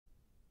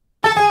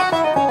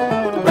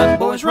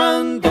boys,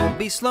 run, don't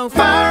be slow.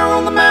 Fire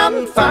on the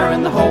mountain, fire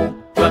in the hole.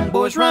 Run,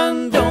 boys,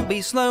 run, don't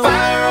be slow.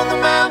 Fire on the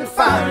mountain,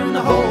 fire in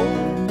the hole.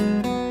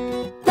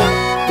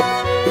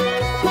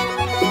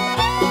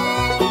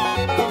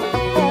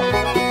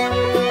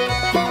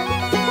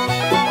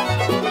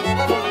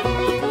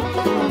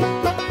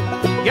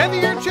 Gather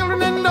your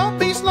children and don't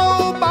be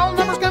slow. Ball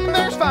numbers coming,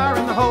 there's fire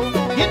in the hole.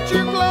 Get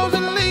your clothes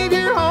and leave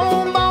your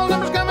home. Ball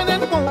numbers coming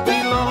and it won't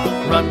be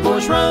long. Run,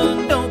 boys,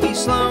 run, don't be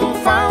slow.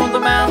 Fire on the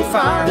mountain,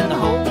 fire in the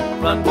hole.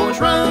 Run, boys,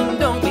 run,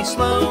 don't be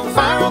slow.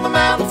 Fire on the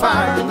mountain,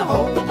 fire in the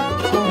hole.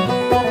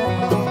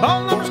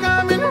 Ball numbers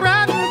coming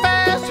riding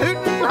fast,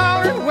 hooting,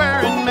 hollering,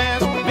 wearing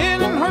masks.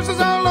 Men and horses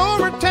all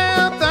over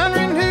town,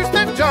 thundering who's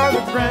that jar the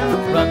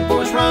ground. Run,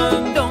 boys,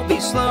 run, don't be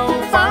slow.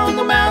 Fire on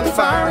the mountain,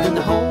 fire in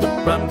the hole.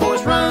 Run,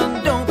 boys,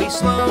 run, don't be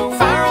slow.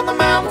 Fire on the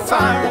mountain,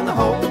 fire in the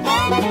hole.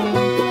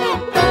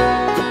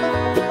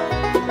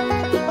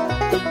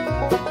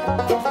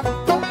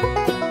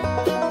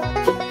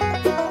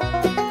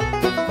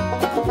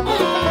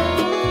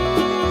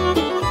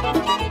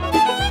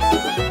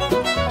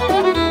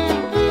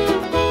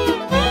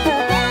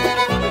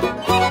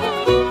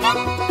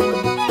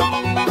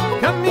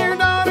 Come here,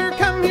 daughter,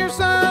 come here,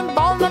 son.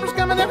 Ball numbers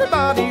coming,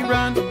 everybody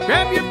run.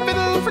 Grab your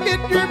fiddle, forget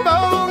your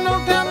bow. No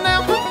time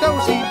now for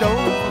do-si-do.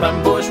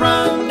 Run, boys,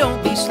 run,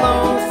 don't be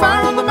slow.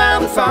 Fire on the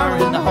mountain, fire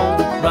in the hole.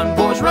 Run,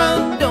 boys,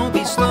 run, don't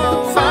be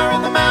slow. Fire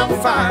on the mountain,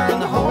 fire in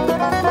the hole.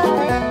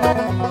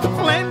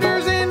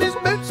 Flanders in his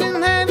boots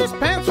and had his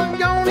pants on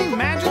gone,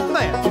 imagine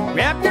that.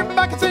 Grab your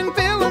buckets and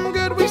fill them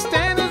good. We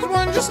stand as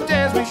one just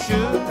as we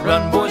should.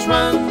 Run, boys,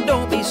 run,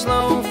 don't be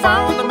slow.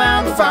 Fire on the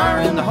mountain,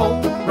 fire in the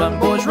hole. Run,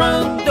 boys,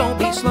 run, don't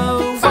be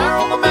slow. Fire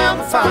on the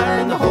mountain, fire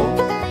in the hole.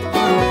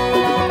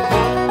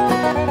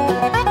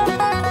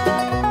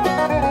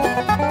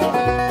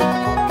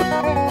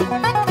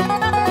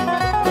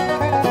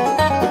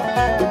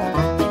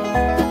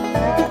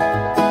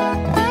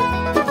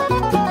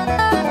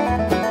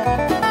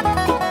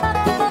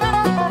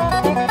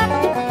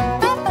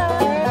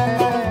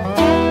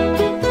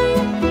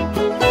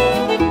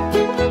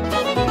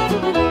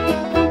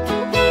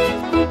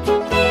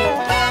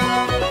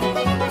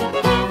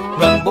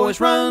 Run, boys,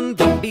 run,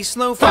 don't be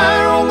slow.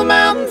 Fire on the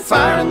mountain,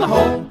 fire in the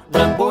hole.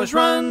 Run, boys,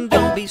 run,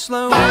 don't be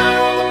slow. Fire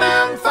on the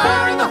mountain,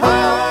 fire in the hole.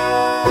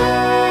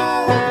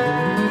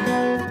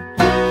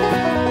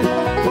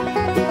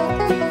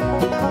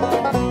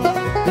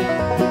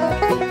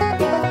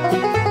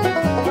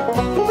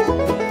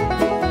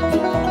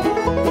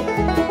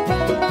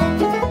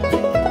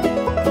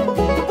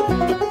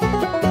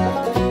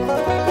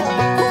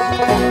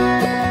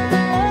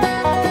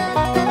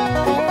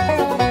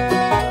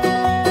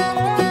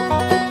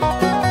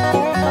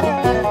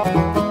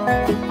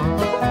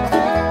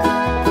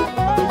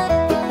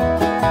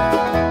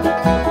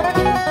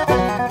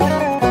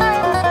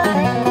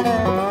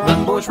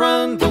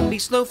 Run, don't be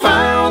slow.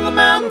 Fire on the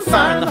mountain,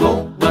 fire in the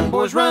hole. Run,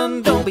 boys,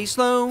 run, don't be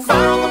slow.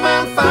 Fire on the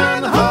mountain, fire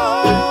in the hole.